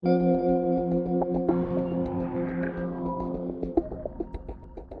A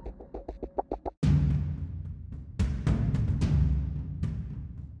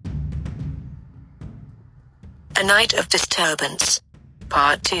Night of Disturbance.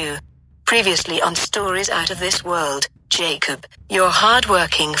 Part 2. Previously on Stories Out of This World, Jacob, your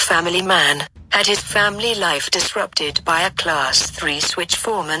hard-working family man, had his family life disrupted by a Class 3 switch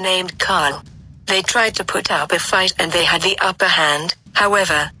foreman named Carl. They tried to put up a fight and they had the upper hand.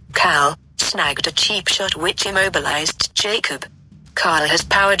 However, Carl snagged a cheap shot which immobilized Jacob. Carl has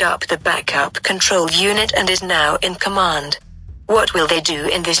powered up the backup control unit and is now in command. What will they do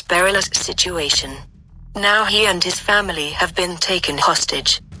in this perilous situation? Now he and his family have been taken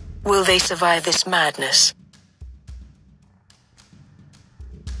hostage. Will they survive this madness?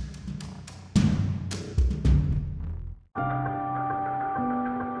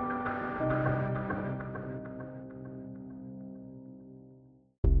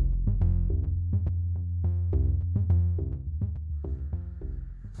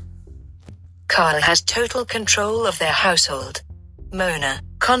 Carl has total control of their household. Mona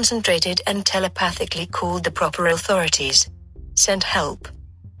concentrated and telepathically called the proper authorities. Sent help.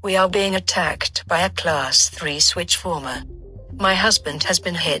 We are being attacked by a Class 3 switch former. My husband has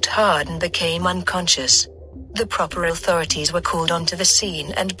been hit hard and became unconscious. The proper authorities were called onto the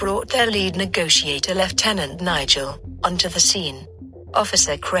scene and brought their lead negotiator Lieutenant Nigel onto the scene.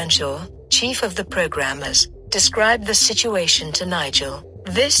 Officer Crenshaw, chief of the programmers, described the situation to Nigel.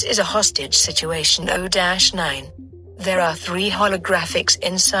 This is a hostage situation O-9. There are 3 holographics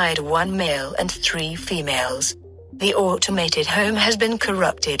inside, 1 male and 3 females. The automated home has been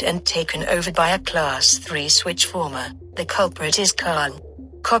corrupted and taken over by a Class 3 switch former. The culprit is Carl.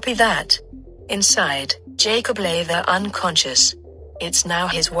 Copy that. Inside, Jacob lay there unconscious. It's now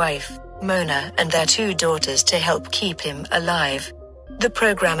his wife, Mona, and their 2 daughters to help keep him alive. The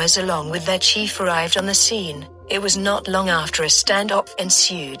programmers along with their chief arrived on the scene. It was not long after a standoff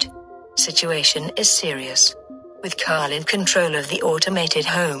ensued. Situation is serious. With Carl in control of the automated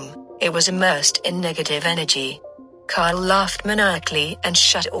home, it was immersed in negative energy. Carl laughed maniacally and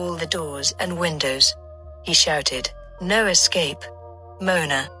shut all the doors and windows. He shouted, "No escape."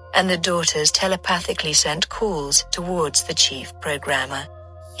 Mona and the daughters telepathically sent calls towards the chief programmer.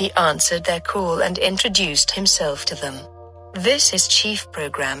 He answered their call and introduced himself to them. "This is Chief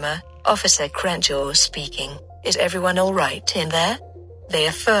Programmer, Officer Crenshaw speaking. Is everyone all right in there?" They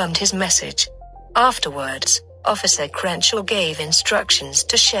affirmed his message. Afterwards, Officer Crenshaw gave instructions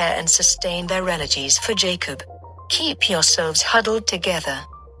to share and sustain their energies for Jacob. "Keep yourselves huddled together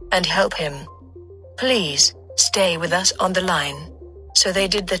and help him. Please, stay with us on the line." So they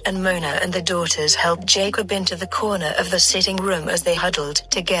did that, and Mona and the daughters helped Jacob into the corner of the sitting room as they huddled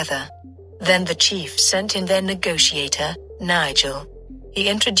together. Then the chief sent in their negotiator, Nigel. He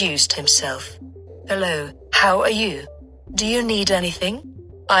introduced himself. "Hello, how are you? Do you need anything?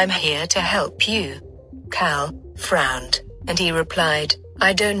 I'm here to help you." Cal frowned, and he replied,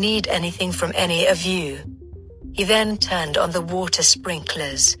 "I don't need anything from any of you." He then turned on the water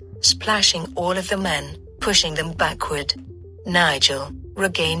sprinklers, splashing all of the men, pushing them backward. Nigel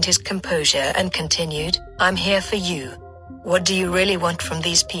regained his composure and continued, "I'm here for you. What do you really want from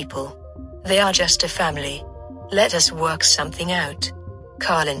these people? They are just a family. Let us work something out."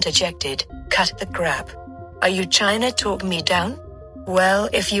 Carl interjected, "Cut the crap. Are you trying to talk me down? Well,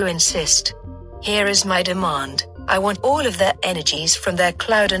 if you insist. Here is my demand. I want all of their energies from their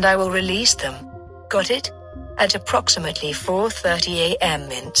cloud and I will release them. Got it?" At approximately 4:30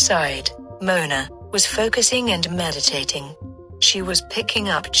 a.m. inside, Mona was focusing and meditating. She was picking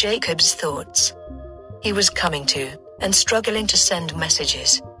up Jacob's thoughts. He was coming to, and struggling to send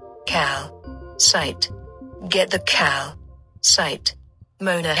messages. Cal. Sight. Get the Cal. Sight.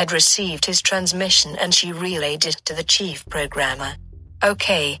 Mona had received his transmission and she relayed it to the chief programmer.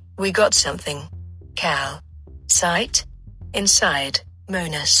 "Okay, we got something. Cal. Sight?" Inside,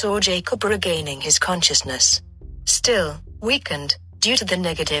 Mona saw Jacob regaining his consciousness. Still weakened due to the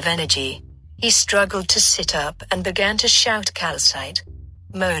negative energy, he struggled to sit up and began to shout calcite.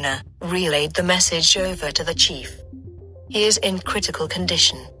 Mona relayed the message over to the chief. "He is in critical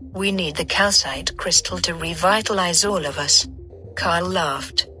condition. We need the calcite crystal to revitalize all of us." Carl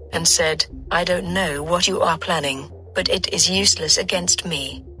laughed and said, "I don't know what you are planning, but it is useless against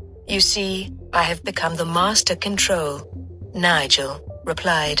me. You see, I have become the master control." Nigel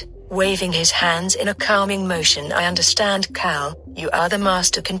replied, waving his hands in a calming motion, "I understand, Cal, you are the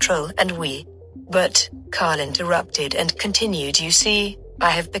master control and we..." But, Carl interrupted and continued, "You see,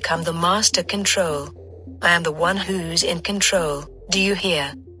 I have become the master control. I am the one who's in control, do you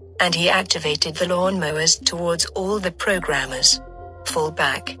hear?" And he activated the lawnmowers towards all the programmers. Fall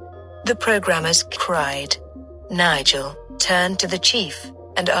back. The programmers cried. Nigel turned to the chief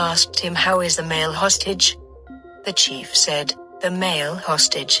and asked him, how is the male hostage? The chief said, the male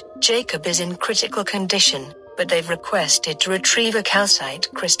hostage, Jacob, is in critical condition, but they've requested to retrieve a calcite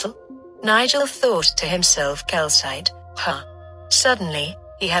crystal. Nigel thought to himself, calcite, huh? Suddenly,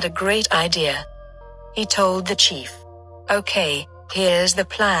 he had a great idea. He told the chief, okay, here's the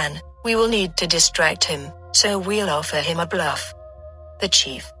plan, we will need to distract him, so we'll offer him a bluff. The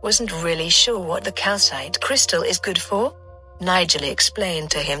chief wasn't really sure what the calcite crystal is good for. Nigel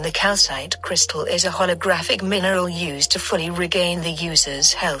explained to him the calcite crystal is a holographic mineral used to fully regain the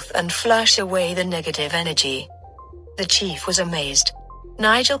user's health and flush away the negative energy. The chief was amazed.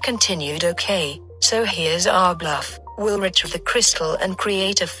 Nigel continued, okay, so here's our bluff, we'll retrieve the crystal and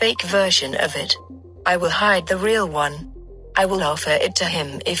create a fake version of it. I will hide the real one. I will offer it to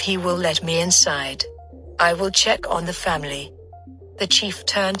him if he will let me inside. I will check on the family. The chief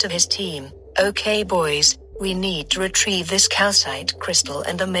turned to his team, okay boys, we need to retrieve this calcite crystal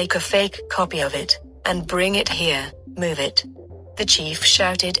and make a fake copy of it, and bring it here, move it. The chief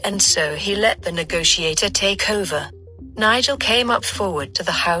shouted, and so he let the negotiator take over. Nigel came up forward to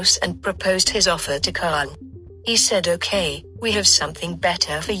the house and proposed his offer to Carl. He said, okay, we have something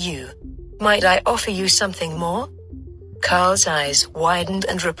better for you. Might I offer you something more? Carl's eyes widened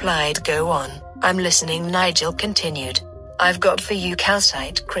and replied, go on, I'm listening. Nigel continued, I've got for you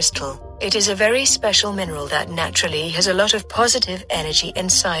calcite crystal. It is a very special mineral that naturally has a lot of positive energy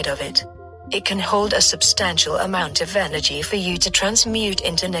inside of it. It can hold a substantial amount of energy for you to transmute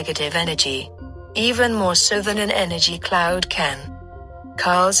into negative energy. Even more so than an energy cloud can.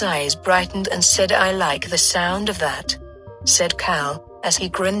 Carl's eyes brightened and said, I like the sound of that. Said Carl, as he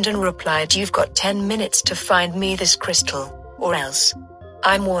grinned and replied, you've got 10 minutes to find me this crystal, or else.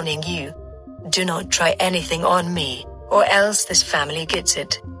 I'm warning you. Do not try anything on me, or else this family gets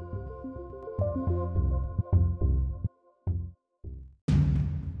it.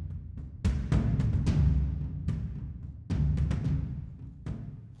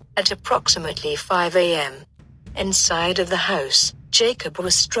 At approximately 5 a.m., inside of the house, Jacob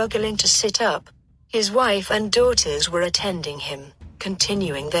was struggling to sit up. His wife and daughters were attending him,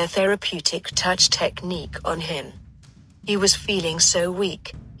 continuing their therapeutic touch technique on him. He was feeling so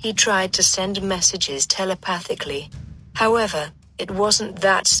weak, he tried to send messages telepathically. However, it wasn't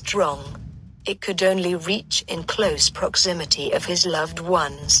that strong. It could only reach in close proximity of his loved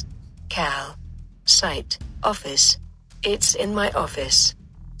ones. Cal. Site. Office. It's in my office.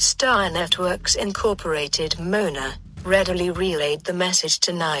 Star Networks Incorporated. Mona readily relayed the message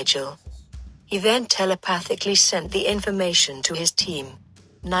to Nigel. He then telepathically sent the information to his team.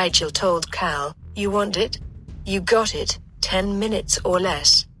 Nigel told Cal, you want it? You got it, 10 minutes or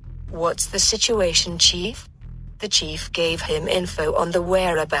less. What's the situation, Chief? The chief gave him info on the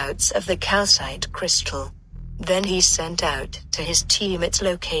whereabouts of the calcite crystal. Then he sent out to his team its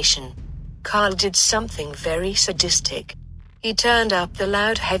location. Carl did something very sadistic. He turned up the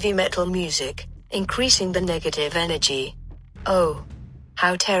loud heavy metal music, increasing the negative energy. Oh,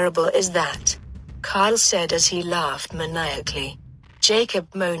 how terrible is that? Carl said as he laughed maniacally.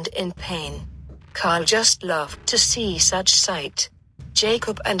 Jacob moaned in pain. Carl just laughed to see such sight.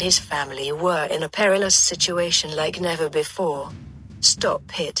 Jacob and his family were in a perilous situation like never before.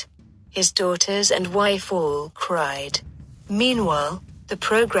 Stop it. His daughters and wife all cried. Meanwhile, the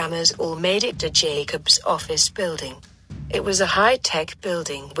programmers all made it to Jacob's office building. It was a high-tech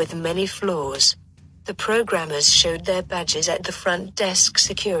building with many floors. The programmers showed their badges at the front desk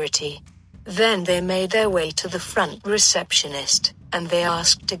security. Then they made their way to the front receptionist, and they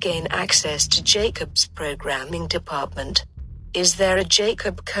asked to gain access to Jacob's programming department. Is there a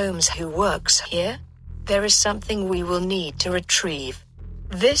Jacob Combs who works here? There is something we will need to retrieve.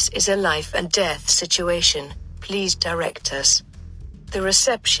 This is a life and death situation, please direct us. The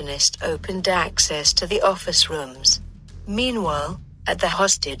receptionist opened access to the office rooms. Meanwhile, at the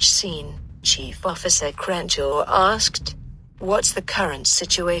hostage scene, Chief Officer Crenshaw asked, what's the current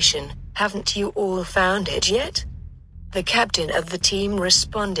situation, haven't you all found it yet? The captain of the team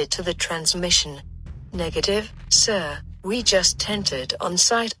responded to the transmission. Negative, sir, we just entered on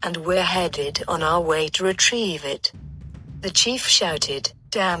site and we're headed on our way to retrieve it. The chief shouted,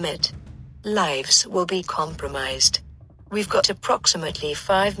 damn it. Lives will be compromised. We've got approximately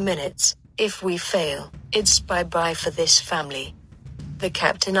 5 minutes. If we fail, it's bye-bye for this family. The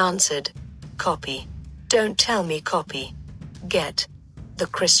captain answered. Copy. Don't tell me copy. Get the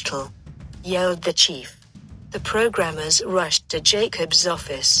crystal, yelled the chief. The programmers rushed to Jacob's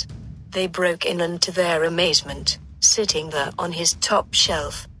office. They broke in and to their amazement, sitting there on his top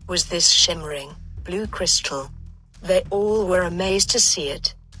shelf, was this shimmering, blue crystal. They all were amazed to see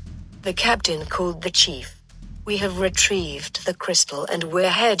it. The captain called the chief. "We have retrieved the crystal and we're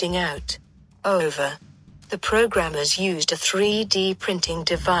heading out." Over. The programmers used a 3D printing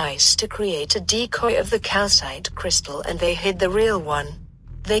device to create a decoy of the calcite crystal and they hid the real one.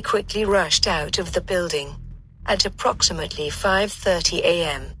 They quickly rushed out of the building. At approximately 5:30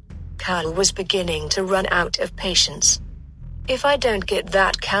 a.m., Carl was beginning to run out of patience. "If I don't get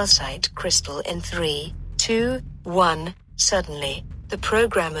that calcite crystal in 3, 2, 1, suddenly, the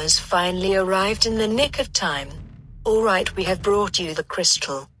programmers finally arrived in the nick of time. "All right, we have brought you the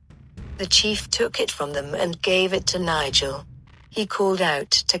crystal." The chief took it from them and gave it to Nigel. He called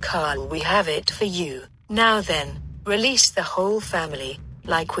out to Carl, "We have it for you. Now then, release the whole family,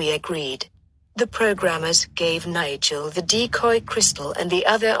 like we agreed." The programmers gave Nigel the decoy crystal and the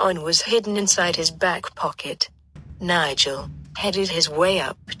other one was hidden inside his back pocket. Nigel headed his way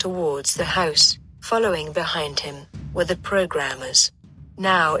up towards the house. Following behind him were the programmers.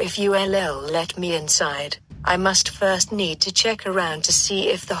 "Now if you'll let me inside, I must first need to check around to see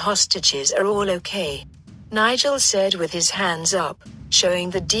if the hostages are all okay," Nigel said with his hands up, showing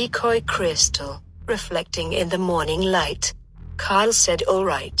the decoy crystal, reflecting in the morning light. Carl said, "All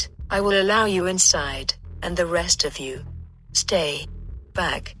right, I will allow you inside, and the rest of you, stay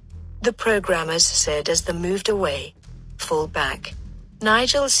back," the programmers said as they moved away. "Fall back."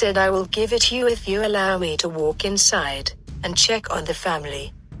 Nigel said, "I will give it to you if you allow me to walk inside and check on the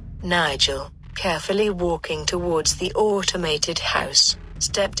family." Nigel, carefully walking towards the automated house,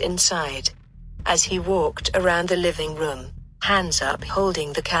 stepped inside. As he walked around the living room, hands up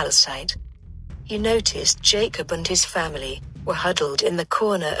holding the calcite, he noticed Jacob and his family were huddled in the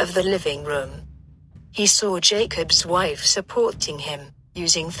corner of the living room. He saw Jacob's wife supporting him,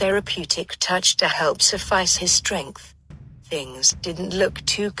 using therapeutic touch to help suffice his strength. Things didn't look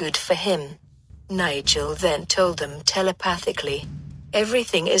too good for him. Nigel then told them telepathically,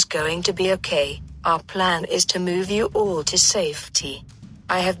 "Everything is going to be okay. Our plan is to move you all to safety.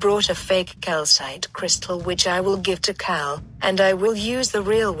 I have brought a fake calcite crystal which I will give to Cal, and I will use the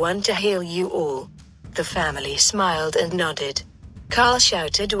real one to heal you all." The family smiled and nodded. Carl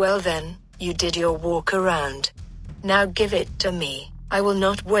shouted, "Well then, you did your walk around. Now give it to me, I will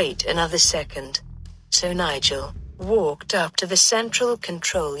not wait another second." So Nigel walked up to the central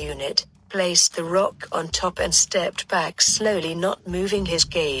control unit, placed the rock on top and stepped back slowly, not moving his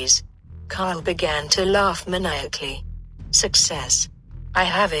gaze. Carl began to laugh maniacally. "Success. I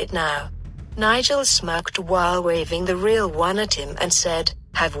have it now." Nigel smirked while waving the real one at him and said,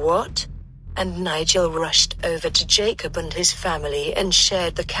 "Have what?" And Nigel rushed over to Jacob and his family and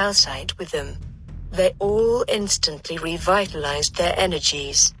shared the calcite with them. They all instantly revitalized their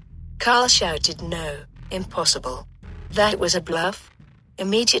energies. Carl shouted, "No, impossible. That was a bluff."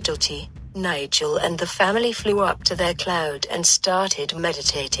 Immediately, Nigel and the family flew up to their cloud and started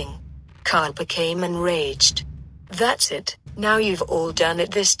meditating. Carl became enraged. "That's it, now you've all done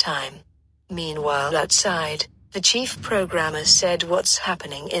it this time." Meanwhile outside, the chief programmer said, "What's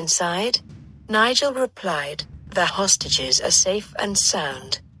happening inside?" Nigel replied, "The hostages are safe and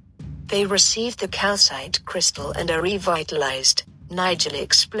sound. They received the calcite crystal and are revitalized," Nigel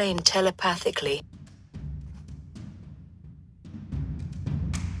explained telepathically.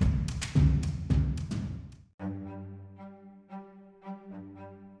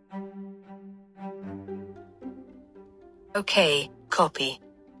 "Okay, copy.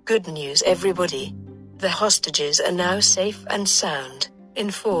 Good news everybody. The hostages are now safe and sound,"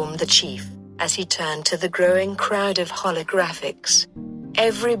 informed the chief, as he turned to the growing crowd of holographics.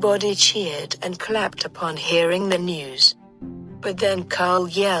 Everybody cheered and clapped upon hearing the news. But then Carl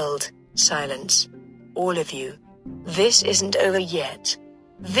yelled, "Silence. All of you. This isn't over yet.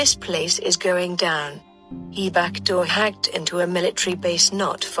 This place is going down." He backdoor hacked into a military base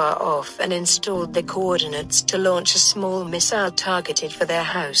not far off and installed the coordinates to launch a small missile targeted for their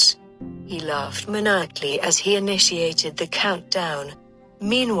house. He laughed maniacally as he initiated the countdown.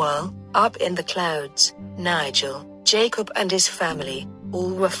 Meanwhile, up in the clouds, Nigel, Jacob and his family,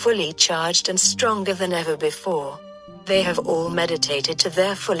 all were fully charged and stronger than ever before. They have all meditated to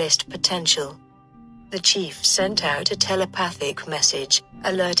their fullest potential. The chief sent out a telepathic message,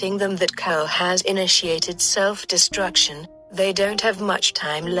 alerting them that Cal has initiated self-destruction. They don't have much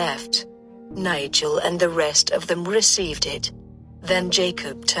time left. Nigel and the rest of them received it. Then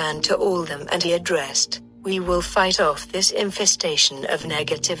Jacob turned to all them and he addressed, "We will fight off this infestation of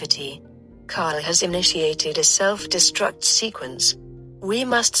negativity. Carl has initiated a self-destruct sequence. We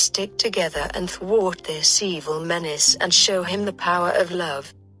must stick together and thwart this evil menace and show him the power of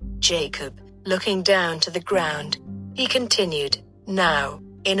love." Jacob, looking down to the ground, he continued, "Now,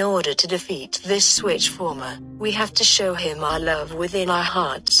 In order to defeat this switch former, we have to show him our love within our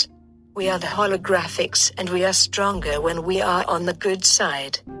hearts. We are the holographics and we are stronger when we are on the good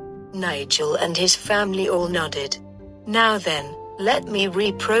side. Nigel and his family all nodded. Now then, let me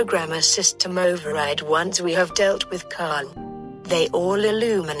reprogram a system override once we have dealt with Carl. They all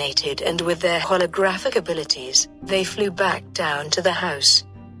illuminated, and with their holographic abilities, they flew back down to the house.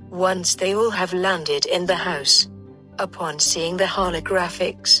 Once they all have landed in the house, upon seeing the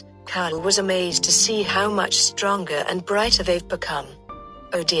holographics, Carl was amazed to see how much stronger and brighter they've become.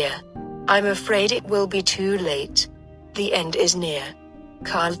 Oh dear. I'm afraid it will be too late. The end is near.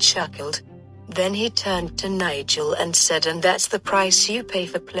 Carl chuckled. Then he turned to Nigel and said, and that's the price you pay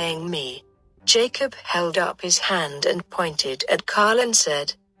for playing me. Jacob held up his hand and pointed at Carl and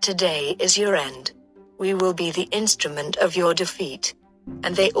said, today is your end. We will be the instrument of your defeat.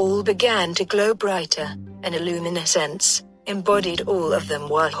 And they all began to glow brighter, and a luminescence embodied all of them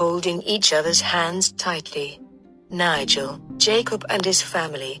while holding each other's hands tightly. Nigel, Jacob and his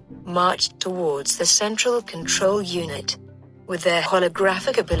family marched towards the central control unit. With their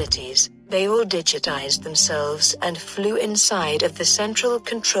holographic abilities, they all digitized themselves and flew inside of the central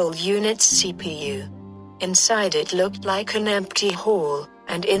control unit's CPU. Inside it looked like an empty hall,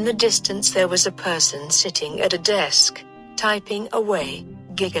 and in the distance there was a person sitting at a desk, typing away,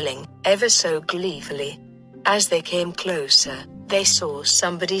 giggling ever so gleefully. As they came closer, they saw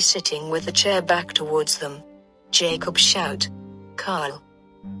somebody sitting with the chair back towards them. Jacob shouted, Carl.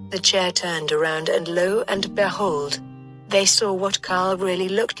 The chair turned around and lo and behold, they saw what Carl really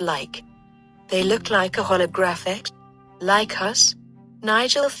looked like. They looked like a holographic? Like us?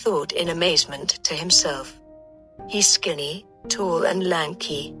 Nigel thought in amazement to himself. He's skinny, tall and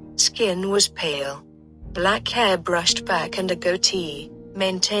lanky, skin was pale. Black hair brushed back and a goatee,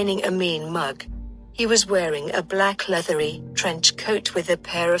 maintaining a mean mug. He was wearing a black leathery trench coat with a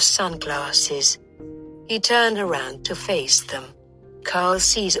pair of sunglasses. He turned around to face them. Carl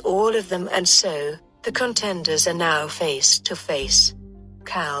sees all of them, and so, the contenders are now face to face.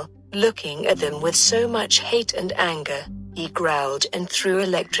 Carl, looking at them with so much hate and anger, he growled and threw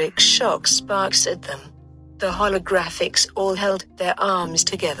electric shock sparks at them. The holographics all held their arms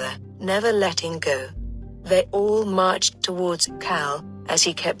together, never letting go. They all marched towards Carl, as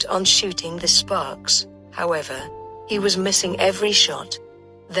he kept on shooting the sparks. However, he was missing every shot.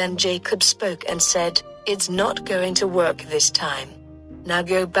 Then Jacob spoke and said, it's not going to work this time. Now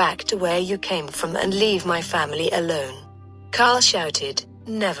go back to where you came from and leave my family alone. Carl shouted,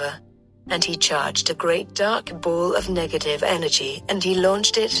 never. And he charged a great dark ball of negative energy and he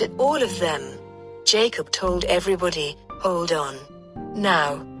launched it at all of them. Jacob told everybody, hold on.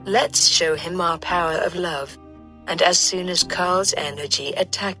 Now, let's show him our power of love. And as soon as Carl's energy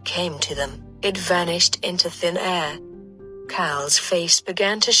attack came to them, it vanished into thin air. Carl's face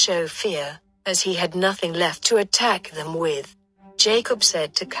began to show fear, as he had nothing left to attack them with. Jacob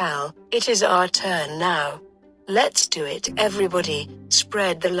said to Carl, it is our turn now. Let's do it, everybody,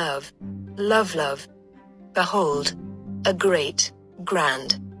 spread the love. Love, love. Behold. A great,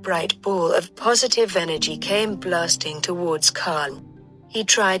 grand, bright ball of positive energy came blasting towards Carl. He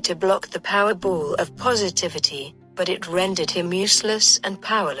tried to block the power ball of positivity, but it rendered him useless and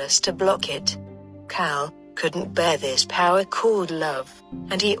powerless to block it. Carl couldn't bear this power called love,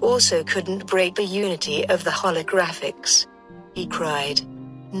 and he also couldn't break the unity of the holographics. He cried,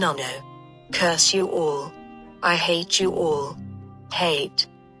 no, curse you all. I hate you all. Hate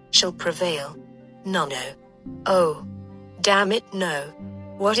shall prevail. No. Oh. Damn it, no.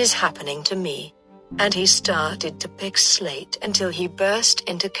 What is happening to me? And he started to pixelate until he burst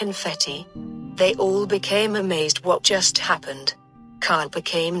into confetti. They all became amazed what just happened. Carl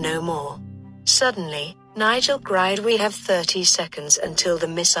became no more. Suddenly, Nigel cried, we have 30 seconds until the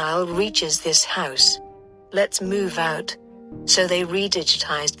missile reaches this house. Let's move out. So they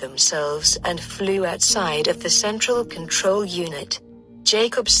redigitized themselves and flew outside of the central control unit.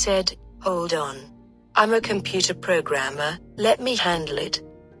 Jacob said, hold on. I'm a computer programmer, let me handle it.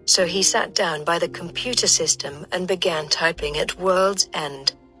 So he sat down by the computer system and began typing at world's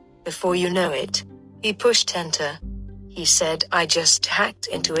end. Before you know it, he pushed enter. He said, I just hacked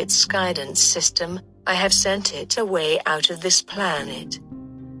into its guidance system, I have sent it away out of this planet.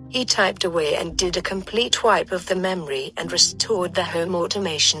 He typed away and did a complete wipe of the memory and restored the home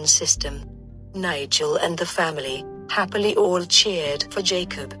automation system. Nigel and the family happily all cheered for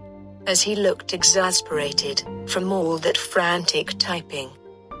Jacob, as he looked exasperated from all that frantic typing.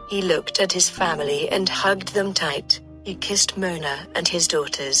 He looked at his family and hugged them tight. He kissed Mona and his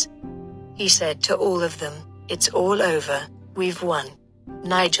daughters. He said to all of them, it's all over, we've won.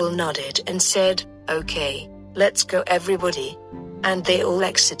 Nigel nodded and said, okay, let's go everybody. and they all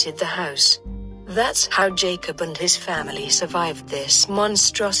exited the house. That's how Jacob and his family survived this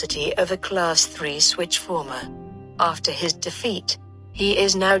monstrosity of a Class 3 switch former. After his defeat, he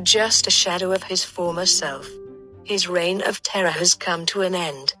is now just a shadow of his former self. His reign of terror has come to an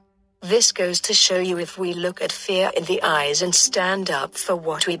end. This goes to show you, if we look at fear in the eyes and stand up for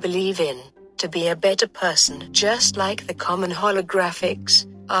what we believe in, to be a better person, just like the common holographics,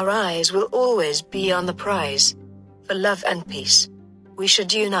 our eyes will always be on the prize. For love and peace, we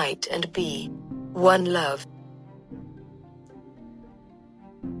should unite and be one love.